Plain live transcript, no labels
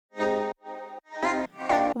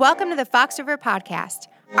Welcome to the Fox River Podcast.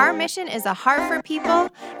 Our mission is a heart for people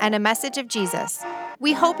and a message of Jesus.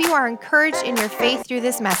 We hope you are encouraged in your faith through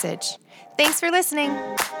this message. Thanks for listening.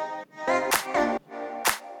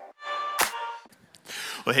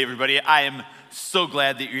 Well, hey, everybody. I am so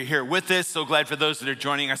glad that you're here with us. So glad for those that are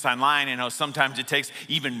joining us online. I know sometimes it takes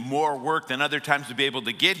even more work than other times to be able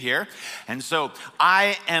to get here. And so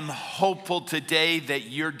I am hopeful today that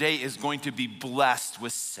your day is going to be blessed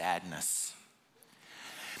with sadness.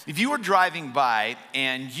 If you were driving by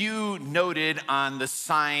and you noted on the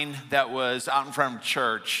sign that was out in front of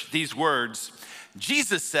church these words,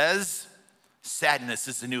 Jesus says, sadness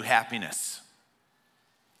is the new happiness.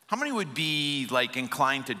 How many would be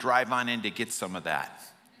inclined to drive on in to get some of that?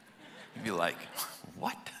 You'd be like,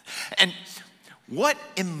 what? And what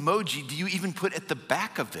emoji do you even put at the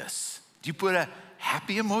back of this? Do you put a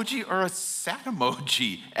happy emoji or a sad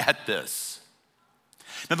emoji at this?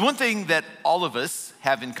 Now, the one thing that all of us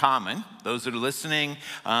have in common, those that are listening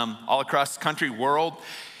all across the country, world,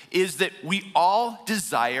 is that we all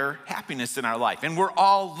desire happiness in our life. And we're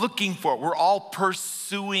all looking for it. We're all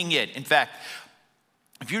pursuing it. In fact,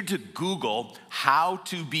 if you're to Google how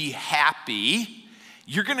to be happy,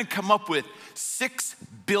 you're going to come up with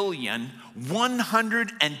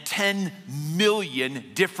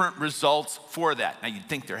 6,110,000,000 different results for that. Now, you'd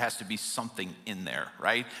think there has to be something in there,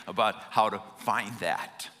 right, about how to find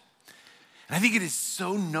that. And I think it is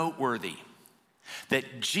so noteworthy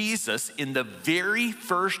that Jesus, in the very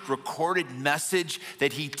first recorded message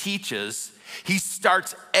that he teaches, he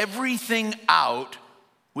starts everything out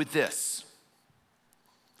with this: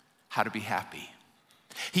 how to be happy.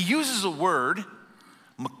 He uses a word,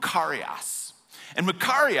 makarios. And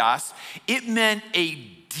makarios, it meant a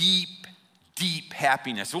deep, deep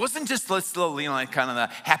happiness. It wasn't just this little, kind of the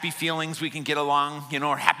happy feelings we can get along,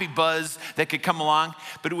 or happy buzz that could come along,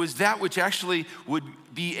 but it was that which actually would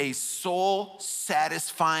be a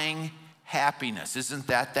soul-satisfying happiness. Isn't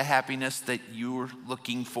that the happiness that you're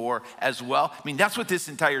looking for as well? I mean, that's what this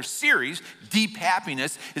entire series, Deep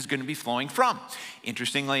Happiness, is going to be flowing from.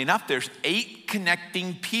 Interestingly enough, there's 8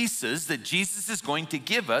 connecting pieces that Jesus is going to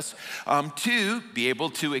give us to be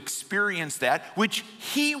able to experience that, which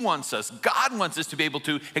he wants us, God wants us to be able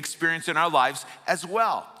to experience in our lives as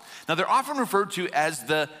well. Now, they're often referred to as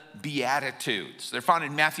the Beatitudes. They're found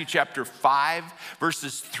in Matthew chapter 5,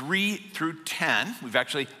 verses 3 through 10. We've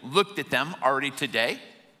actually looked at them already today.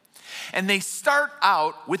 And they start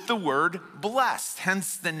out with the word blessed,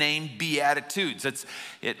 hence the name Beatitudes. It's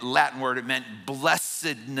a Latin word. It meant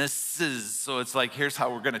blessednesses. So it's like, here's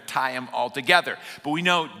how we're going to tie them all together. But we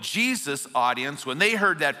know Jesus' audience, when they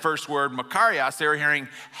heard that first word, makarios, they were hearing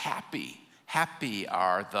happy. Happy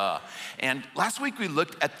are the. And last week we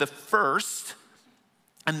looked at the first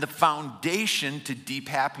and the foundation to deep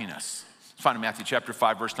happiness. It's found in Matthew chapter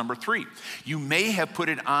 5, verse number 3. You may have put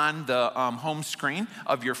it on the home screen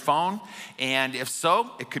of your phone, and if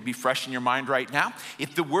so, it could be fresh in your mind right now.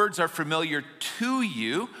 If the words are familiar to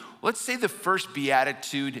you, let's say the first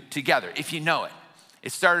beatitude together, if you know it.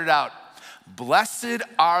 It started out, blessed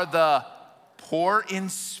are the poor in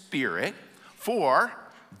spirit, for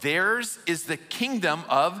theirs is the kingdom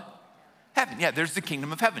of heaven. Yeah, there's the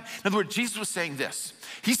kingdom of heaven. In other words, Jesus was saying this.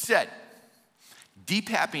 He said, deep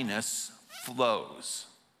happiness flows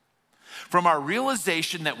from our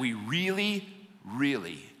realization that we really,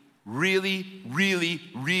 really, really, really,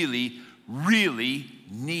 really, really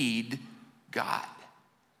need God.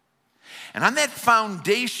 And on that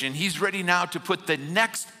foundation, he's ready now to put the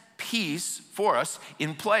next piece for us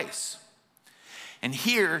in place. And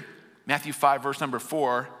here, Matthew 5, verse number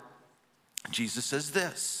 4, Jesus says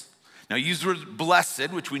this. Now, use the word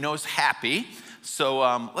blessed, which we know is happy. So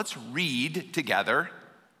let's read together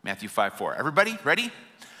Matthew 5, 4. Everybody, ready?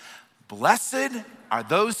 Blessed are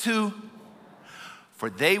those who, for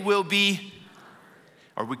they will be,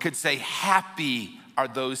 or we could say happy are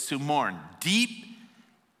those who mourn. Deep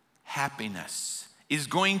happiness is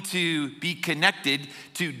going to be connected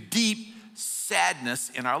to deep sadness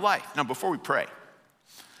in our life. Now, before we pray,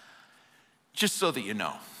 just so that you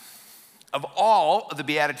know, of all of the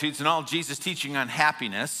Beatitudes and all Jesus' teaching on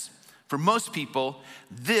happiness, for most people,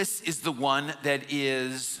 this is the one that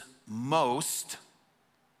is most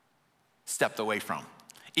stepped away from.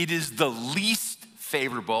 It is the least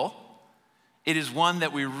favorable. It is one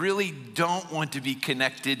that we really don't want to be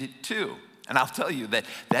connected to. And I'll tell you that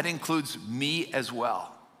includes me as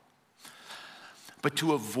well. But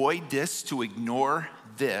to avoid this, to ignore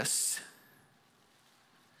this,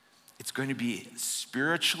 it's going to be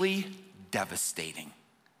spiritually devastating.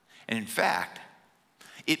 And in fact,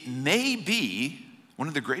 it may be one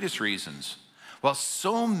of the greatest reasons Well,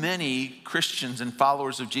 so many Christians and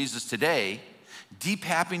followers of Jesus today, deep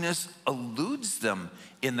happiness eludes them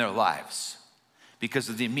in their lives because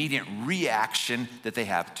of the immediate reaction that they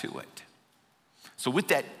have to it. So with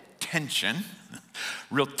that tension,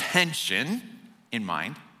 real tension in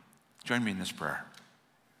mind, join me in this prayer.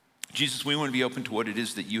 Jesus, we want to be open to what it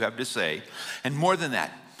is that you have to say. And more than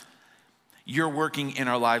that, you're working in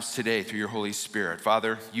our lives today through your Holy Spirit.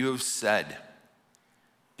 Father, you have said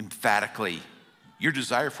emphatically, your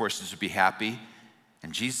desire for us is to be happy,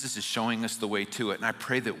 and Jesus is showing us the way to it. And I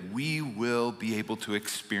pray that we will be able to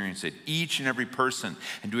experience it, each and every person,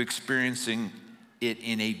 and to experiencing it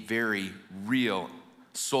in a very real,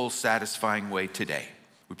 soul-satisfying way today.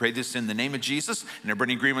 We pray this in the name of Jesus, and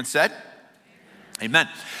everybody in agreement said, Amen.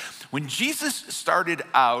 When Jesus started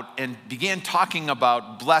out and began talking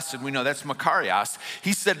about blessed, we know that's Makarios,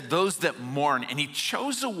 he said those that mourn, and he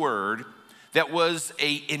chose a word that was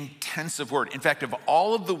an intensive word. In fact, of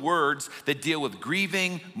all of the words that deal with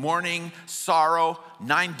grieving, mourning, sorrow,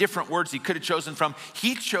 9 different words he could have chosen from,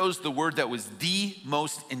 he chose the word that was the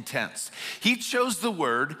most intense. He chose the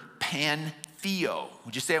word pantheo.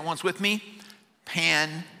 Would you say it once with me?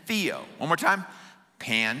 Pantheo. One more time.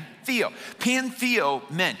 Pantheo.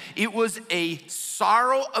 Pantheo meant it was a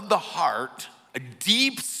sorrow of the heart, a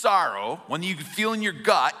deep sorrow, one that you could feel in your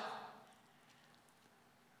gut,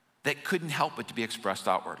 that couldn't help but to be expressed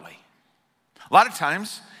outwardly. A lot of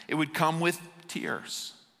times, it would come with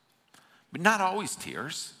tears, but not always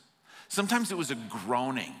tears. Sometimes it was a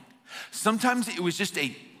groaning. Sometimes it was just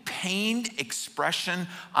a pained expression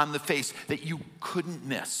on the face that you couldn't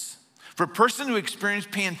miss. For a person who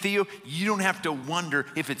experienced pantheo, you don't have to wonder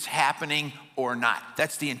if it's happening or not.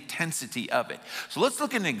 That's the intensity of it. So let's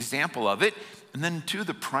look at an example of it, and then two of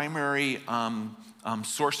the primary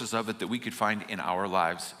sources of it that we could find in our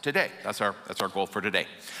lives today. That's our goal for today.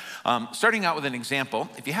 Starting out with an example,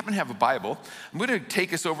 if you happen to have a Bible, I'm going to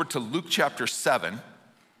take us over to Luke chapter 7.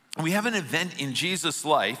 We have an event in Jesus'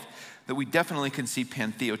 life that we definitely can see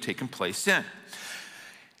pantheo taking place in.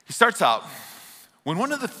 He starts out, when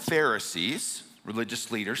one of the Pharisees,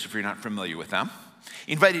 religious leaders, if you're not familiar with them,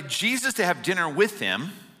 invited Jesus to have dinner with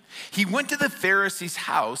him, he went to the Pharisee's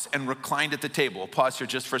house and reclined at the table. We'll pause here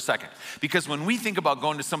just for a second. Because when we think about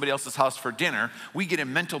going to somebody else's house for dinner, we get a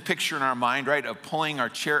mental picture in our mind, right, of pulling our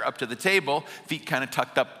chair up to the table, feet kind of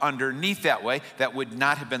tucked up underneath that way. That would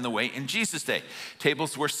not have been the way in Jesus' day.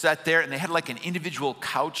 Tables were set there, and they had like an individual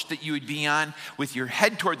couch that you would be on with your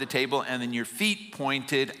head toward the table and then your feet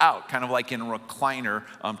pointed out, kind of like in a recliner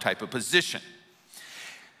type of position.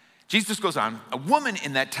 Jesus goes on, a woman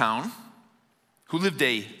in that town who lived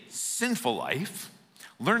a sinful life,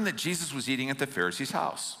 learned that Jesus was eating at the Pharisee's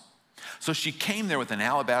house. So she came there with an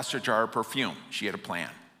alabaster jar of perfume. She had a plan.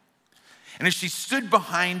 And as she stood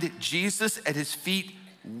behind Jesus at his feet,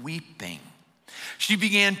 weeping, she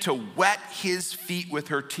began to wet his feet with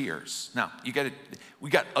her tears. Now, we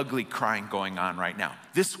got ugly crying going on right now.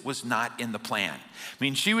 This was not in the plan. I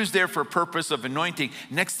mean, she was there for a purpose of anointing.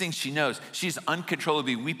 Next thing she knows, she's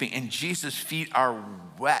uncontrollably weeping, and Jesus' feet are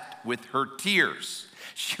wet with her tears.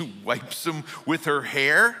 She wipes them with her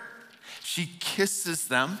hair. She kisses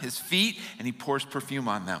them, his feet, and he pours perfume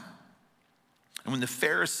on them. And when the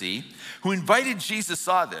Pharisee who invited Jesus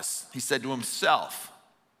saw this, he said to himself,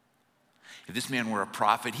 if this man were a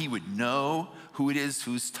prophet, he would know who it is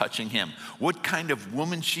who's touching him, what kind of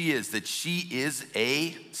woman she is, that she is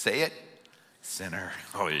a, say it, sinner.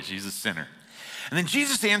 Oh yeah, she's a sinner. And then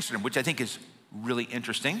Jesus answered him, which I think is really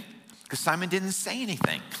interesting, because Simon didn't say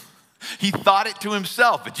anything. He thought it to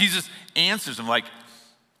himself, but Jesus answers him like,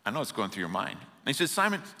 I know what's going through your mind. And he says,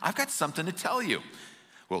 Simon, I've got something to tell you.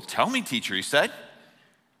 Well, tell me, teacher, he said.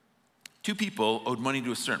 2 people owed money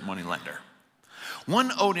to a certain money lender.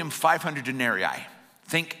 One owed him 500 denarii,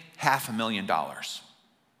 think $500,000.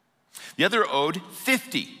 The other owed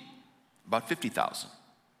 50, about 50,000.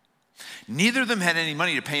 Neither of them had any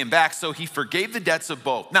money to pay him back, so he forgave the debts of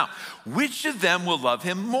both. Now, which of them will love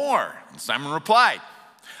him more? And Simon replied,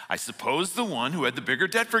 I suppose the one who had the bigger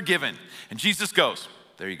debt forgiven. And Jesus goes,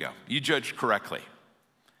 there you go, you judged correctly.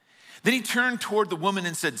 Then he turned toward the woman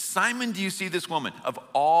and said, Simon, do you see this woman? Of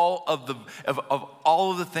all of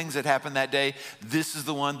the things that happened that day, this is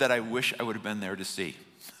the one that I wish I would have been there to see.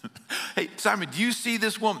 Hey, Simon, do you see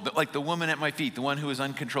this woman? Like the woman at my feet, the one who is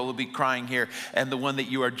uncontrollably crying here, and the one that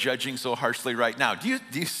you are judging so harshly right now. Do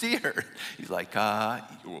you see her? He's like,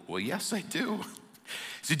 well, yes, I do.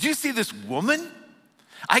 So do you see this woman?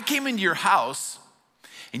 I came into your house,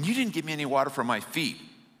 and you didn't give me any water for my feet,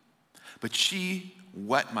 but she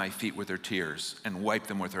wet my feet with her tears and wiped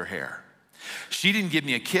them with her hair. She didn't give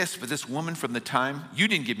me a kiss, but this woman from the time, you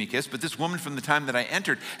didn't give me a kiss, but this woman from the time that I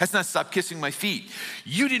entered has not stopped kissing my feet.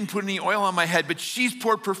 You didn't put any oil on my head, but she's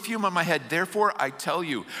poured perfume on my head. Therefore, I tell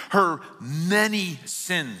you, her many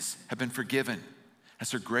sins have been forgiven,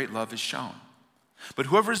 as her great love is shown. But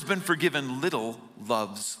whoever has been forgiven little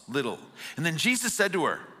loves little. And then Jesus said to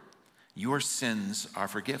her, your sins are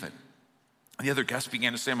forgiven. And the other guests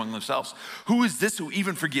began to say among themselves, who is this who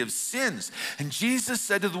even forgives sins? And Jesus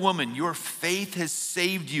said to the woman, your faith has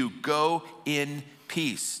saved you. Go in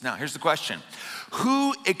peace. Now, here's the question.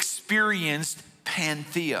 Who experienced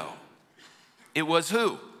pantheo? It was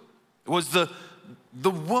who? It was the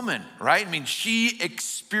woman, right? I mean, she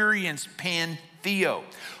experienced pantheo.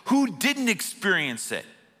 Who didn't experience it?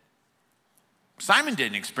 Simon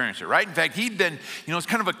didn't experience it, right? In fact, he'd been, it's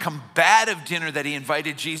kind of a combative dinner that he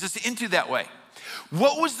invited Jesus into that way.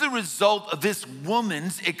 What was the result of this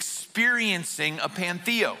woman's experiencing a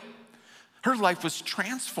pantheo? Her life was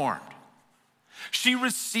transformed. She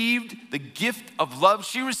received the gift of love.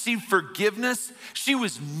 She received forgiveness. She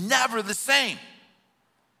was never the same.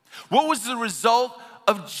 What was the result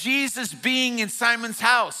of Jesus being in Simon's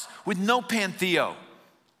house with no pantheo?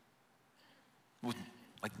 With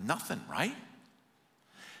like nothing, right?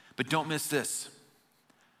 But don't miss this.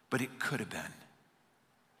 But it could have been.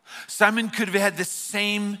 Simon could have had the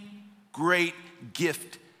same great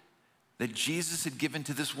gift that Jesus had given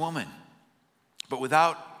to this woman, but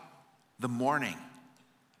without the mourning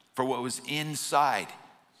for what was inside,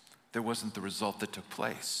 there wasn't the result that took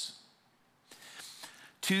place.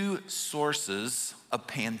 Two sources of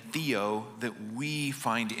pantheo that we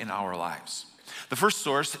find in our lives. The first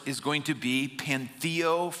source is going to be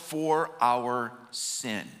pantheo for our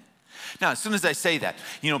sin. Now, as soon as I say that,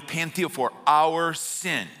 pantheo for our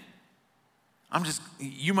sin,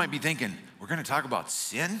 you might be thinking, we're going to talk about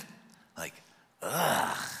sin? Like,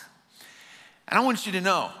 ugh. And I want you to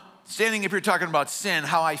know, standing up here talking about sin,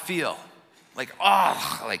 how I feel. Like,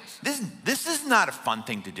 this is not a fun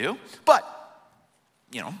thing to do. But,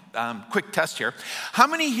 quick test here. How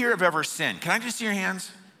many here have ever sinned? Can I just see your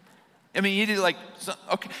hands? I mean, you did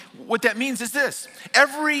okay. What that means is this.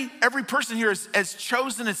 Every person here has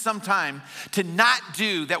chosen at some time to not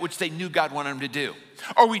do that which they knew God wanted them to do.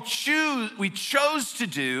 Or we chose to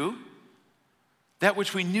do that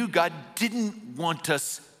which we knew God didn't want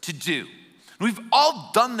us to do. We've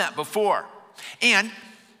all done that before. And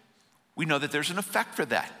we know that there's an effect for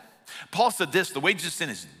that. Paul said this, the wages of sin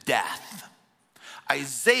is death.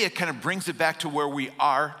 Isaiah kind of brings it back to where we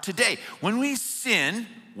are today. When we sin,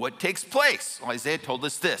 what takes place? Well, Isaiah told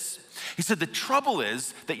us this. He said, the trouble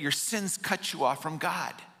is that your sins cut you off from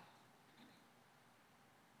God.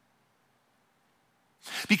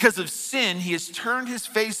 Because of sin, he has turned his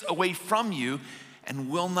face away from you and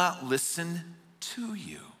will not listen to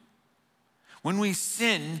you. When we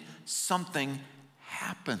sin, something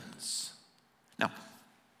happens. Now,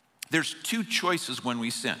 there's two choices when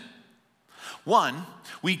we sin. One,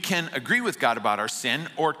 we can agree with God about our sin,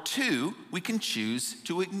 or two, we can choose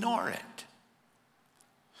to ignore it.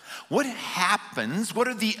 What happens? What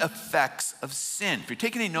are the effects of sin? If you're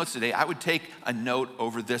taking any notes today, I would take a note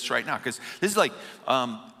over this right now, because this is like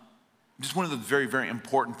just one of the very, very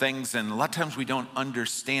important things, and a lot of times we don't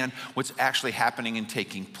understand what's actually happening and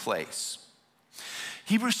taking place.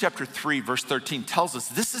 Hebrews chapter 3, verse 13 tells us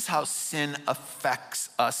this is how sin affects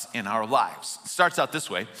us in our lives. It starts out this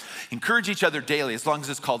way. Encourage each other daily, as long as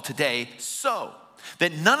it's called today, so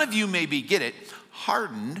that none of you may get it,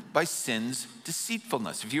 hardened by sin's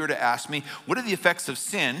deceitfulness. If you were to ask me, what are the effects of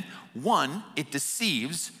sin? One, it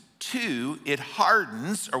deceives. Two, it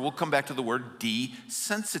hardens, or we'll come back to the word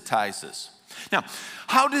desensitizes. Now,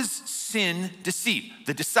 how does sin deceive?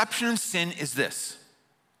 The deception of sin is this.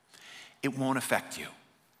 It won't affect you.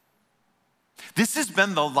 This has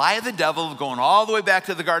been the lie of the devil going all the way back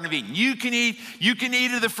to the Garden of Eden. You can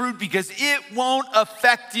eat of the fruit because it won't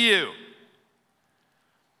affect you.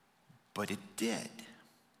 But it did.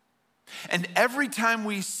 And every time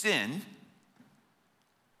we sin,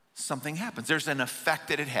 something happens. There's an effect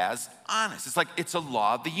that it has on us. It's like it's a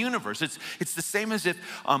law of the universe. It's the same as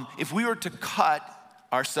if we were to cut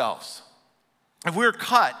ourselves. If we were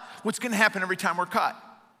cut, what's going to happen every time we're cut?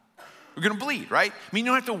 We're going to bleed, right? I mean,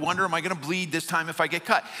 you don't have to wonder, am I going to bleed this time if I get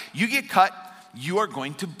cut? You get cut, you are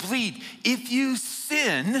going to bleed. If you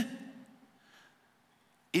sin,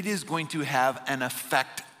 it is going to have an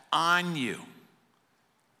effect on you.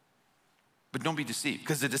 But don't be deceived,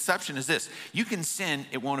 because the deception is this. You can sin,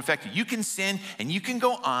 it won't affect you. You can sin and you can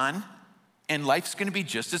go on and life's going to be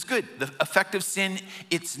just as good. The effect of sin,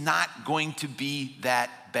 it's not going to be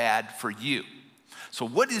that bad for you. So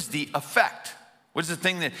what is the effect? What is the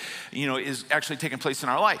thing that, is actually taking place in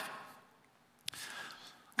our life?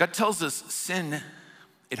 God tells us sin,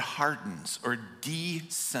 it hardens or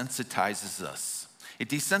desensitizes us. It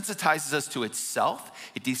desensitizes us to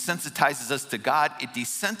itself. It desensitizes us to God. It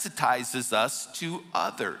desensitizes us to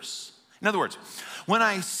others. In other words, when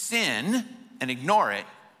I sin and ignore it,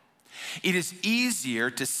 it is easier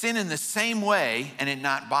to sin in the same way and it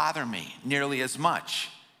not bother me nearly as much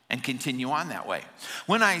and continue on that way.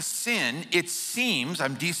 When I sin, it seems,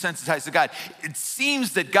 I'm desensitized to God, it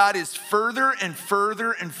seems that God is further and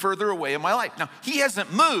further and further away in my life. Now, he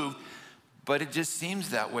hasn't moved, but it just seems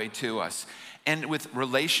that way to us. And with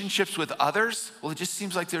relationships with others, well, it just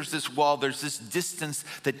seems like there's this wall, there's this distance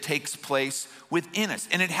that takes place within us.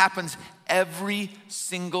 And it happens every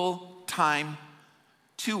single time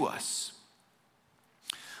to us.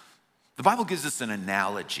 The Bible gives us an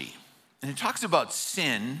analogy, and it talks about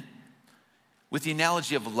sin with the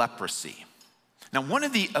analogy of leprosy. Now, one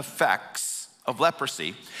of the effects of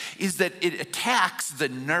leprosy is that it attacks the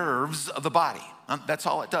nerves of the body. That's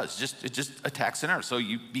all it does. It just attacks the nerves, so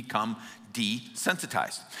you become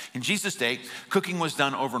desensitized. In Jesus' day, cooking was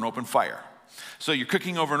done over an open fire. So you're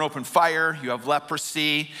cooking over an open fire, you have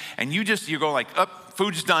leprosy, and you go like,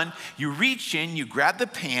 food's done. You reach in, you grab the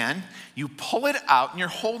pan, you pull it out, and you're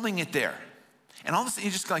holding it there. And all of a sudden,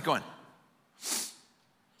 you're just like going,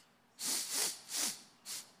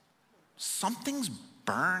 something's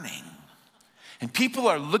burning. And people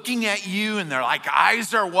are looking at you and their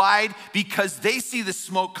eyes are wide because they see the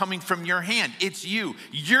smoke coming from your hand. It's you.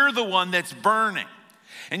 You're the one that's burning.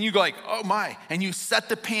 And you go like, oh my. And you set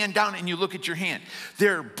the pan down and you look at your hand.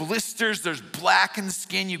 There are blisters, there's black in the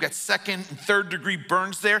skin. You've got 2nd and 3rd degree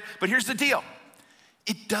burns there. But here's the deal.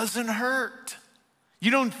 It doesn't hurt. You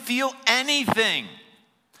don't feel anything.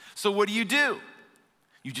 So what do?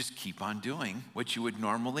 You just keep on doing what you would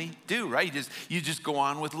normally do, right? You just go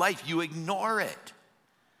on with life. You ignore it.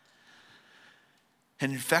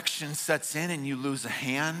 An infection sets in and you lose a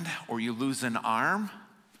hand or you lose an arm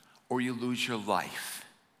or you lose your life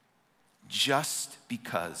just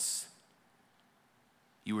because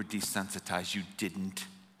you were desensitized. You didn't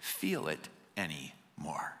feel it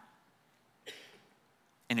anymore.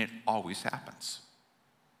 And it always happens.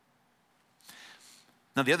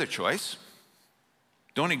 Now, the other choice,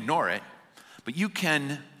 don't ignore it, but you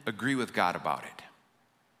can agree with God about it.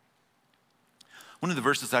 One of the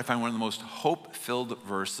verses I find one of the most hope-filled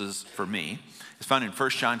verses for me is found in 1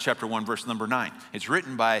 John chapter 1, verse number 9. It's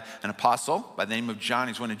written by an apostle by the name of John.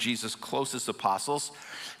 He's one of Jesus' closest apostles.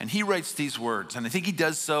 And he writes these words, and I think he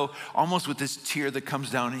does so almost with this tear that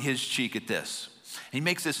comes down his cheek at this. And he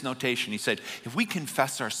makes this notation. He said, if we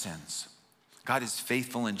confess our sins, God is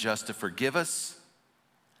faithful and just to forgive us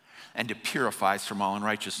and to purify us from all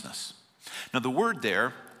unrighteousness. Now the word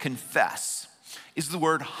there, confess, is the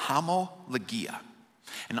word homologia.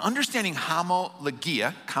 And understanding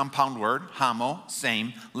homologia, compound word, homo,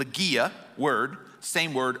 same, logia, word,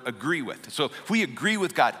 same word, agree with. So if we agree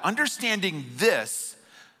with God, understanding this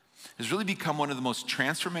has really become one of the most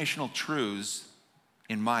transformational truths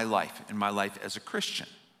in my life as a Christian.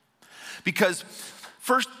 Because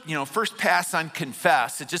first pass on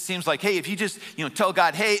confess, it just seems like, hey, if you just, tell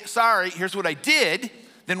God, hey, sorry, here's what I did,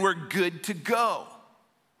 then we're good to go.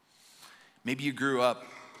 Maybe you grew up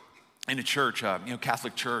in a church,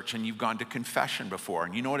 Catholic church, and you've gone to confession before,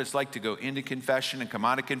 and you know what it's like to go into confession and come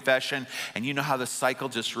out of confession, and you know how the cycle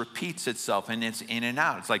just repeats itself, and it's in and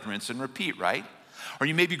out. It's like rinse and repeat, right? Or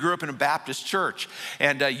you maybe grew up in a Baptist church,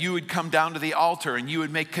 and you would come down to the altar, and you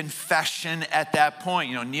would make confession at that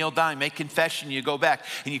point. Kneel down, make confession, you go back,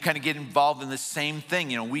 and you kind of get involved in the same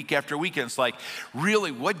thing, week after week. And it's like,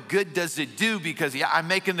 really, what good does it do? Because, I'm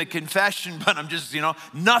making the confession, but I'm just,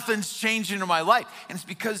 nothing's changing in my life. And it's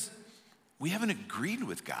because we haven't agreed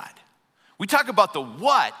with God. We talk about the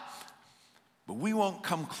what, but we won't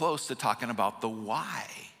come close to talking about the why.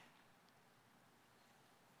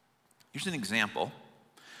 Here's an example.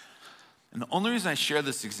 And the only reason I share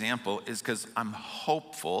this example is because I'm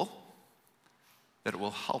hopeful that it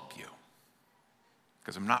will help you.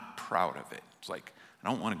 Because I'm not proud of it. It's like, I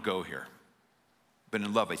don't want to go here. But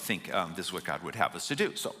in love, I think this is what God would have us to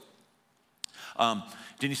do. So,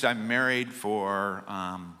 Denise, I'm married for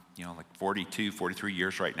 42, 43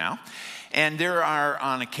 years right now. And there are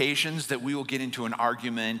on occasions that we will get into an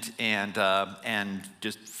argument and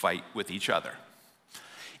just fight with each other.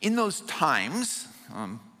 In those times,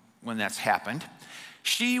 when that's happened,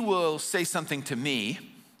 she will say something to me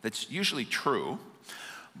that's usually true,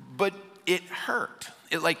 but it hurt.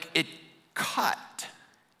 It cut.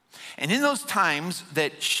 And in those times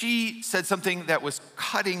that she said something that was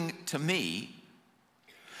cutting to me,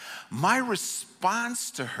 My response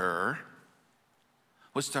to her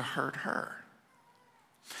was to hurt her.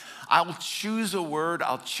 I will choose a word,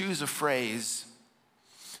 I'll choose a phrase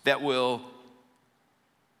that will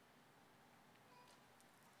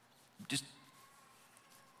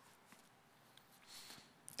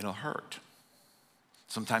it'll hurt.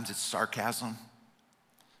 Sometimes it's sarcasm.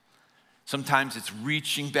 Sometimes it's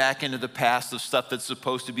reaching back into the past of stuff that's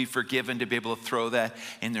supposed to be forgiven to be able to throw that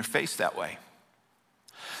in their face that way.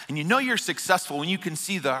 And you know you're successful when you can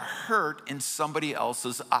see the hurt in somebody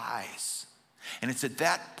else's eyes. And it's at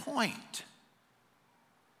that point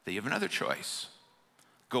that you have another choice.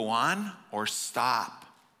 Go on or stop.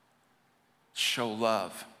 Show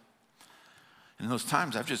love. And in those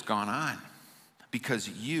times, I've just gone on because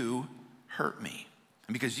you hurt me.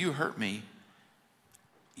 And because you hurt me,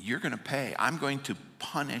 you're going to pay. I'm going to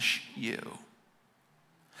punish you.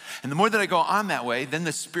 And the more that I go on that way, then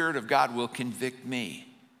the Spirit of God will convict me.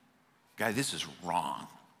 Guy, this is wrong.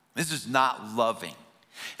 This is not loving.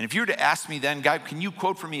 And if you were to ask me then, God, can you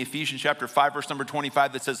quote for me Ephesians chapter 5, verse number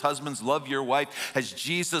 25 that says, husbands, love your wife as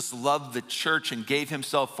Jesus loved the church and gave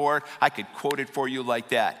himself for it? I could quote it for you like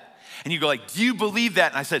that. And you go like, do you believe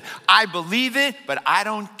that? And I said, I believe it, but I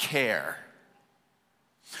don't care.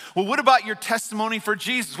 Well, what about your testimony for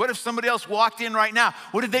Jesus? What if somebody else walked in right now?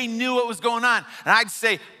 What if they knew what was going on? And I'd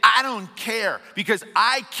say, I don't care because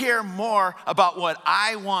I care more about what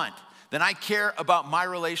I want than I care about my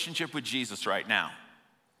relationship with Jesus right now.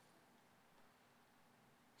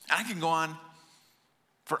 I can go on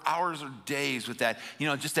for hours or days with that,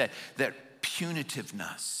 just that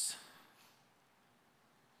punitiveness.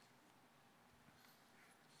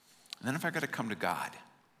 And then if I got to come to God,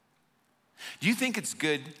 do you think it's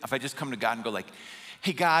good if I just come to God and go like,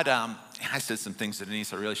 hey, God, I said some things to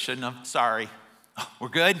Denise I really shouldn't have. Sorry. Oh, we're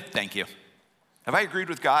good? Thank you. Have I agreed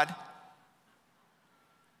with God?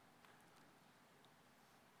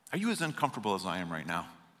 Are you as uncomfortable as I am right now?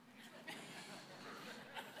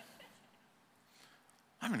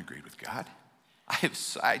 I haven't agreed with God. I have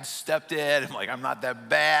sidestepped it. I'm like, I'm not that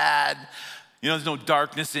bad. There's no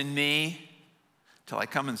darkness in me. Till I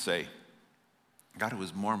come and say, God, it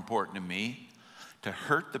was more important to me to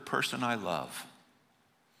hurt the person I love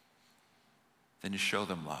than to show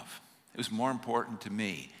them love. It was more important to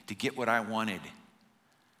me to get what I wanted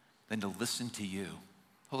than to listen to you.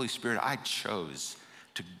 Holy Spirit, I chose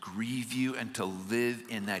to grieve you and to live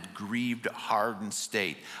in that grieved, hardened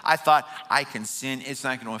state. I thought I can sin, it's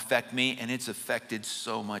not going to affect me, and it's affected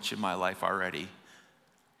so much in my life already.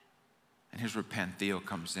 And here's where Pantheo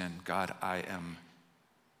comes in. God, I am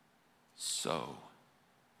so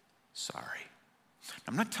sorry.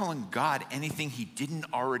 I'm not telling God anything he didn't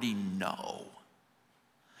already know,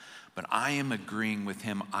 but I am agreeing with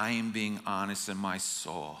him. I am being honest in my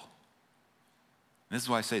soul. This is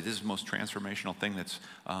why I say this is the most transformational thing that's,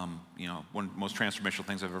 one of the most transformational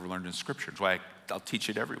things I've ever learned in Scripture. It's why I'll teach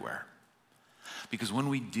it everywhere. Because when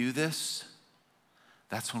we do this,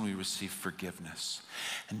 that's when we receive forgiveness.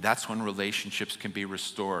 And that's when relationships can be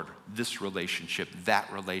restored. This relationship, that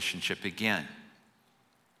relationship again.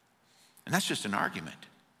 And that's just an argument.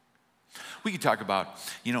 We could talk about,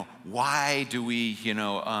 why do we,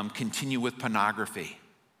 continue with pornography?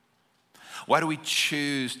 Why do we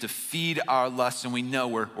choose to feed our lusts and we know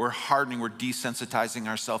we're hardening, we're desensitizing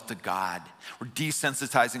ourselves to God. We're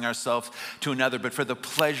desensitizing ourselves to another, but for the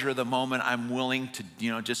pleasure of the moment, I'm willing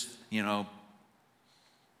to,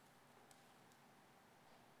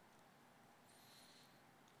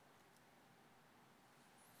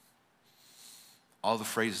 all the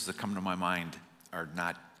phrases that come to my mind are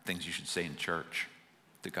not things you should say in church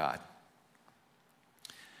to God.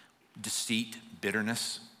 Deceit,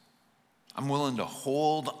 bitterness. I'm willing to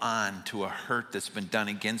hold on to a hurt that's been done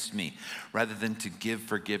against me rather than to give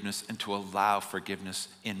forgiveness and to allow forgiveness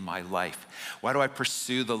in my life. Why do I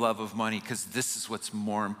pursue the love of money? Because this is what's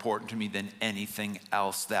more important to me than anything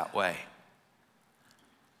else that way.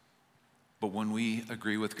 But when we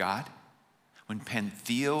agree with God, when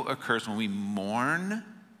Pantheo occurs, when we mourn,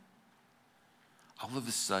 all of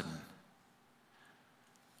a sudden,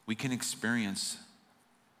 we can experience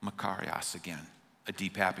Makarios again. A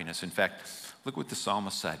deep happiness. In fact, look what the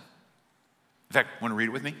psalmist said. In fact, want to read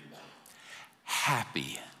it with me?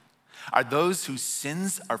 Happy are those whose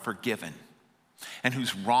sins are forgiven and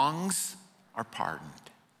whose wrongs are pardoned.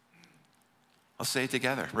 I'll say it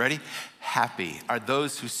together. Ready? Happy are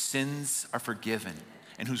those whose sins are forgiven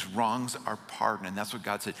and whose wrongs are pardoned. And that's what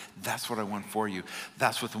God said. That's what I want for you.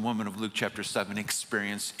 That's what the woman of Luke chapter 7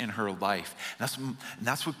 experienced in her life. And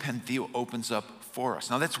that's what Pantheo opens up for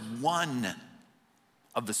us. Now that's one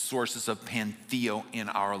of the sources of pantheo in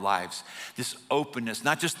our lives. This openness,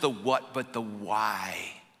 not just the what, but the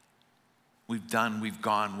why. We've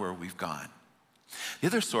gone where we've gone. The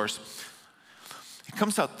other source, it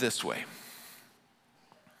comes out this way.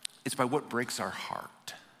 It's by what breaks our heart.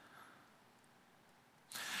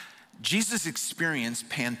 Jesus experienced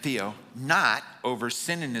pantheo not over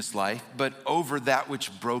sin in his life, but over that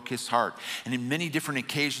which broke his heart. And in many different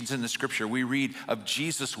occasions in the scripture, we read of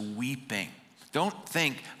Jesus weeping. Don't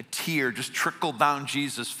think a tear just trickled down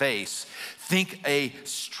Jesus' face. Think a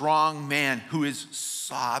strong man who is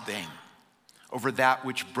sobbing over that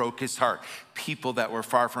which broke his heart. People that were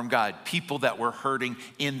far from God, people that were hurting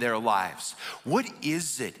in their lives. What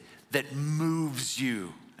is it that moves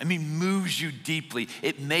you? Moves you deeply.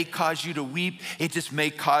 It may cause you to weep. It just may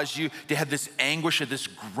cause you to have this anguish or this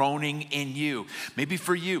groaning in you. Maybe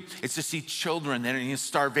for you, it's to see children that are in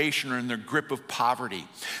starvation or in their grip of poverty.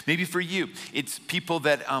 Maybe for you, it's people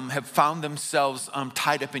that have found themselves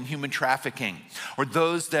tied up in human trafficking, or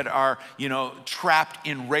those that are, trapped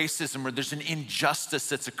in racism, or there's an injustice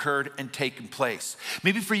that's occurred and taken place.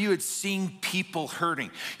 Maybe for you, it's seeing people hurting.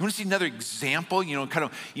 You want to see another example?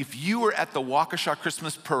 If you were at the Waukesha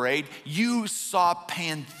Christmas parade, you saw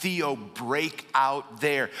pantheo break out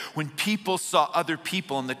there when people saw other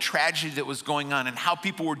people and the tragedy that was going on and how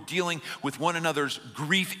people were dealing with one another's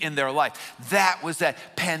grief in their life. That was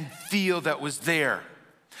that pantheo that was there.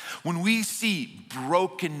 When we see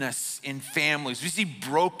brokenness in families, we see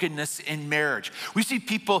brokenness in marriage, we see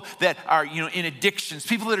people that are, in addictions,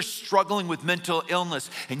 people that are struggling with mental illness,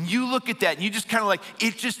 and you look at that and you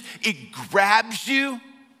just it grabs you.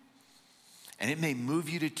 And it may move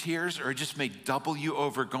you to tears, or it just may double you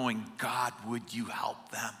over going, God, would you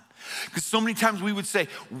help them? Because so many times we would say,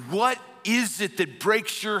 what is it that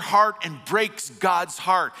breaks your heart and breaks God's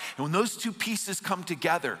heart? And when those two pieces come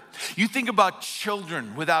together, you think about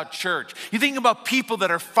children without church. You think about people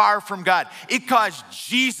that are far from God. It caused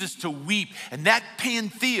Jesus to weep. And that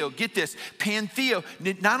pantheo, get this, pantheo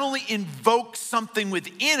not only invokes something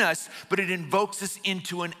within us, but it invokes us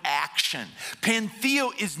into an action.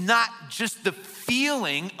 Pantheo is not just the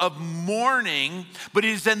feeling of mourning, but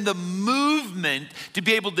it is then the movement to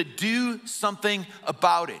be able to do something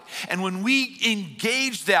about it. And when we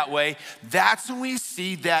engage that way, that's when we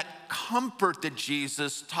see that comfort that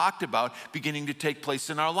Jesus talked about beginning to take place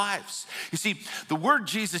in our lives. You see, the word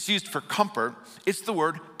Jesus used for comfort is the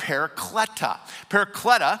word parakleta.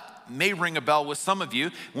 Parakleta may ring a bell with some of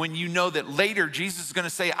you when you know that later Jesus is going to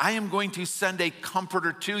say, I am going to send a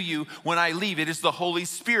comforter to you when I leave. It is the Holy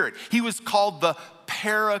Spirit. He was called the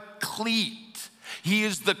Paraclete. He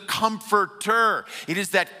is the comforter. It is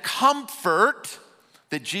that comfort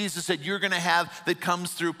that Jesus said you're going to have that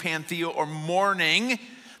comes through pantheo or mourning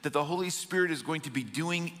that the Holy Spirit is going to be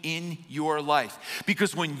doing in your life.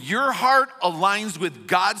 Because when your heart aligns with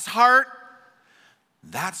God's heart,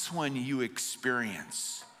 that's when you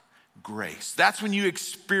experience grace. That's when you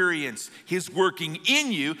experience His working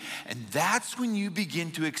in you, and that's when you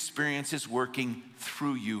begin to experience His working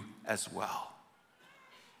through you as well.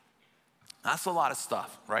 That's a lot of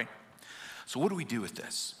stuff, right? So what do we do with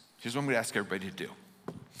this? Here's what I'm going to ask everybody to do.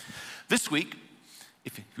 This week,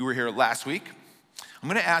 if you were here last week, I'm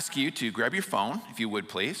going to ask you to grab your phone, if you would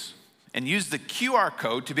please, and use the QR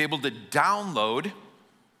code to be able to download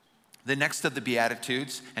the next of the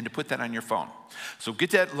Beatitudes and to put that on your phone. So get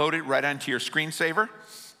that loaded right onto your screensaver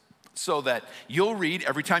so that you'll read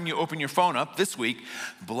every time you open your phone up this week,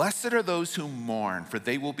 blessed are those who mourn, for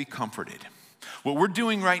they will be comforted. What we're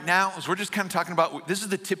doing right now is we're just kind of talking about, this is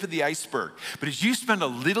the tip of the iceberg. But as you spend a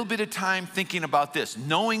little bit of time thinking about this,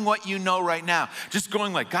 knowing what you know right now, just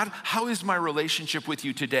going like, God, how is my relationship with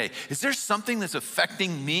you today? Is there something that's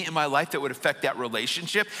affecting me in my life that would affect that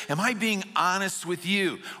relationship? Am I being honest with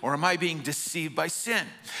you, or am I being deceived by sin?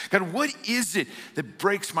 God, what is it that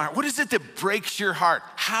breaks my heart? What is it that breaks your heart?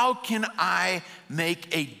 How can I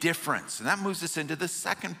make a difference? And that moves us into the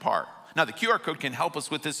second part. Now, the QR code can help us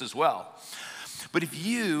with this as well. But if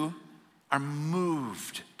you are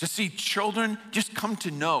moved to see children just come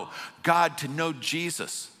to know God, to know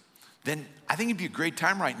Jesus, then I think it'd be a great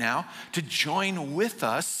time right now to join with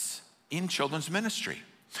us in children's ministry.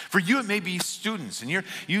 For you, it may be students, and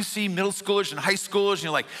you see middle schoolers and high schoolers, and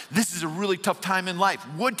you're like, this is a really tough time in life.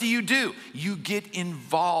 What do? You get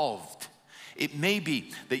involved. It may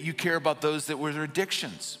be that you care about those that were their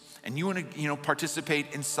addictions, and you want to,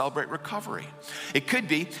 participate and celebrate recovery. It could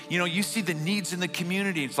be, you see the needs in the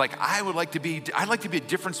community. It's like, I'd like to be a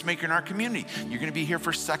difference maker in our community. You're going to be here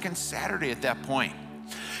for Second Saturday at that point.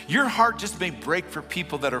 Your heart just may break for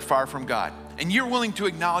people that are far from God. And you're willing to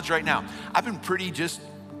acknowledge right now, I've been pretty just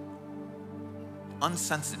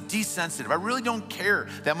unsensitive, desensitive. I really don't care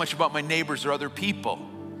that much about my neighbors or other people.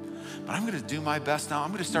 But I'm going to do my best now. I'm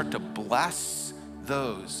going to start to bless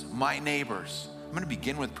those, my neighbors. I'm going to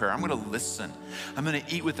begin with prayer. I'm going to listen. I'm going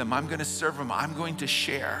to eat with them. I'm going to serve them. I'm going to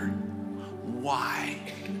share. Why?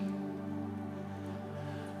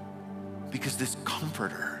 Because this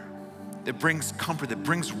comforter that brings comfort, that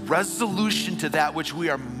brings resolution to that which we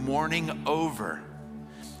are mourning over,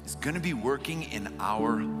 is going to be working in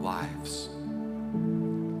our lives.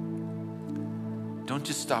 Don't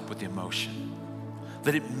just stop with the emotion.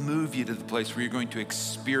 Let it move you to the place where you're going to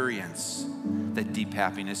experience that deep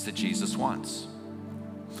happiness that Jesus wants.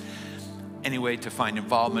 Anyway, to find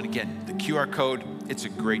involvement, again, the QR code, it's a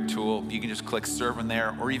great tool. You can just click serve in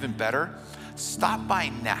there, or even better, stop by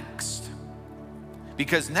Next.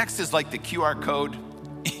 Because Next is like the QR code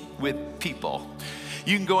with people.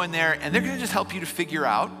 You can go in there and they're going to just help you to figure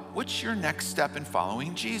out what's your next step in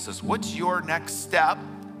following Jesus. What's your next step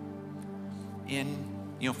in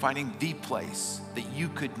finding the place that you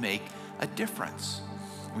could make a difference.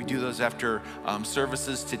 We do those after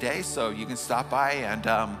services today, so you can stop by and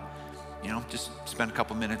just spend a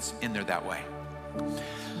couple minutes in there that way.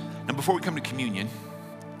 Now, before we come to communion,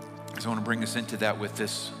 because I want to bring us into that with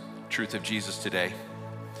this truth of Jesus today,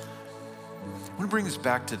 I want to bring us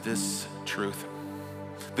back to this truth.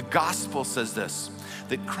 The gospel says this,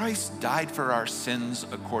 that Christ died for our sins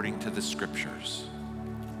according to the scriptures.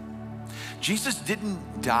 Jesus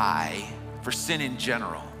didn't die for sin in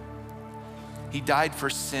general. He died for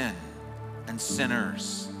sin and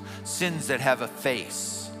sinners, sins that have a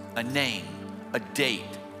face, a name, a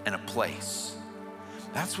date, and a place.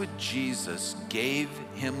 That's what Jesus gave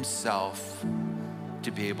himself to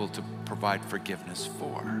be able to provide forgiveness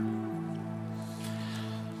for.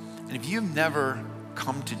 And if you've never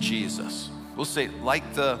come to Jesus, we'll say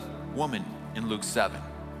like the woman in Luke 7,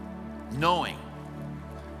 knowing,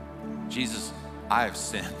 Jesus, I have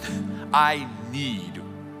sinned. I need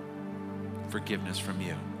forgiveness from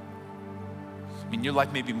you. I mean, your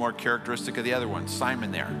life may be more characteristic of the other one.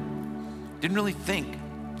 Simon there didn't really think,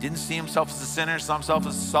 didn't see himself as a sinner, saw himself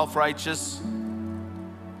as self-righteous.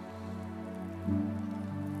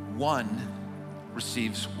 One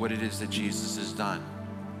receives what it is that Jesus has done.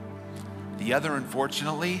 The other,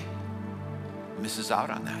 unfortunately, misses out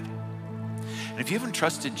on that. And if you haven't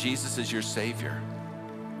trusted Jesus as your Savior,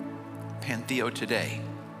 Pantheo today,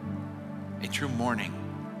 a true mourning,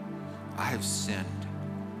 I have sinned.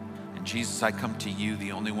 And Jesus, I come to you,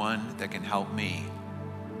 the only one that can help me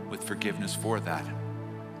with forgiveness for that.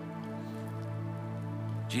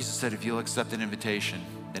 Jesus said, if you'll accept an invitation,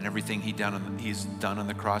 then everything he's done on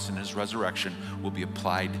the cross and his resurrection will be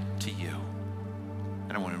applied to you.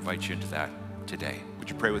 And I want to invite you into that today. Would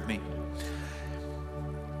you pray with me?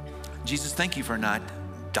 Jesus, thank you for not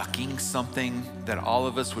ducking something that all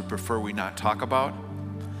of us would prefer we not talk about,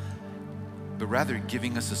 but rather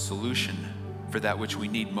giving us a solution for that which we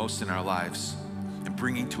need most in our lives and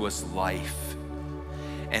bringing to us life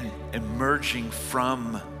and emerging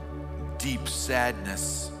from deep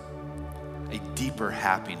sadness, a deeper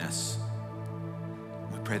happiness.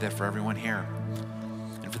 We pray that for everyone here.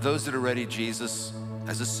 And for those that are ready, Jesus,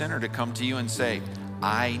 as a sinner, to come to you and say,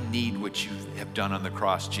 I need what you have done on the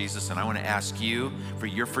cross, Jesus, and I want to ask you for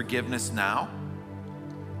your forgiveness now.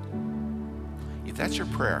 If that's your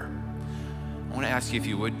prayer, I want to ask you if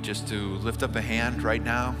you would just to lift up a hand right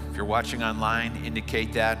now. If you're watching online,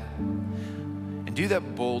 indicate that. And do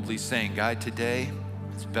that boldly, saying, God, today,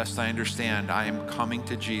 as best I understand, I am coming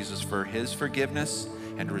to Jesus for his forgiveness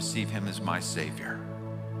and to receive him as my Savior.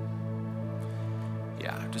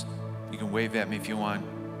 Yeah, just, you can wave at me if you want.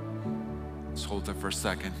 Just hold there for a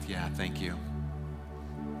second. Yeah, thank you.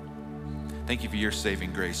 Thank you for your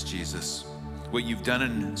saving grace, Jesus. What you've done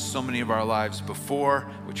in so many of our lives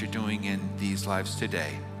before, what you're doing in these lives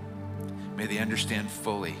today. May they understand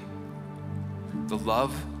fully the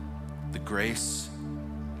love, the grace,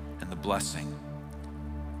 and the blessing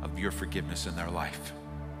of your forgiveness in their life.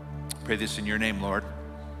 Pray this in your name, Lord.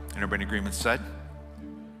 And everybody in agreement said,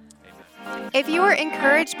 If you were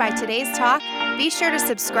encouraged by today's talk, be sure to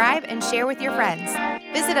subscribe and share with your friends.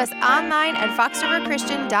 Visit us online at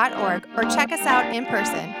foxriverchristian.org or check us out in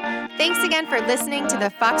person. Thanks again for listening to the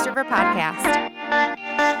Fox River Podcast.